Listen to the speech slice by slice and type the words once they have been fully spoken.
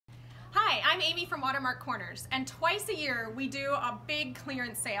I'm Amy from WaterMark Corners, and twice a year we do a big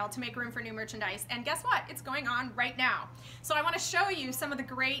clearance sale to make room for new merchandise, and guess what? It's going on right now. So I want to show you some of the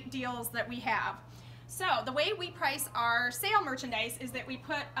great deals that we have. So the way we price our sale merchandise is that we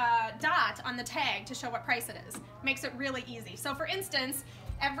put a dot on the tag to show what price it is. Makes it really easy. So for instance,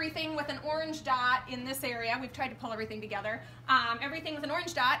 everything with an orange dot in this area, we've tried to pull everything together, everything with an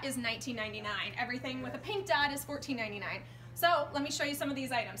orange dot is $19.99. Everything with a pink dot is $14.99. So let me show you some of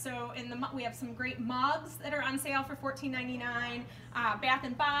these items. So we have some great mugs that are on sale for $14.99. Bath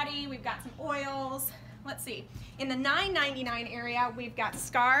and Body, we've got some oils. Let's see. In the $9.99 area, we've got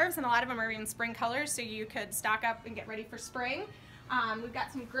scarves, and a lot of them are in spring colors, so you could stock up and get ready for spring. We've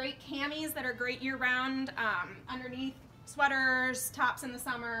got some great camis that are great year-round, underneath sweaters, tops in the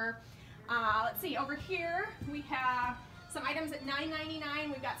summer. Let's see, over here we have some items at $9.99.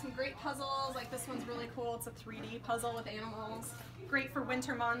 We've got some great puzzles, like this one's really cool. It's a 3D puzzle with animals. Great for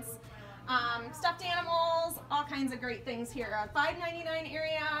winter months. Stuffed animals, all kinds of great things here. $5.99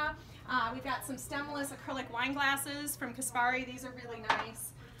 area. We've got some stemless acrylic wine glasses from Caspari. These are really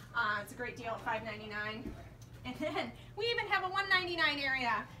nice. It's a great deal at $5.99. And then we even have a $1.99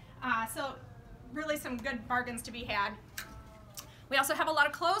 area. So really some good bargains to be had. We also have a lot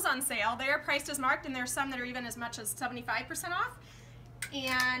of clothes on sale. They are priced as marked, and there's some that are even as much as 75% off.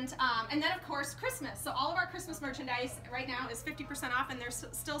 And then of course Christmas. So all of our Christmas merchandise right now is 50% off, and there's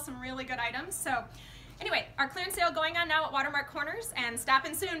still some really good items. So anyway, our clearance sale going on now at WaterMark Corners, and stop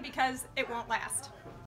in soon because it won't last.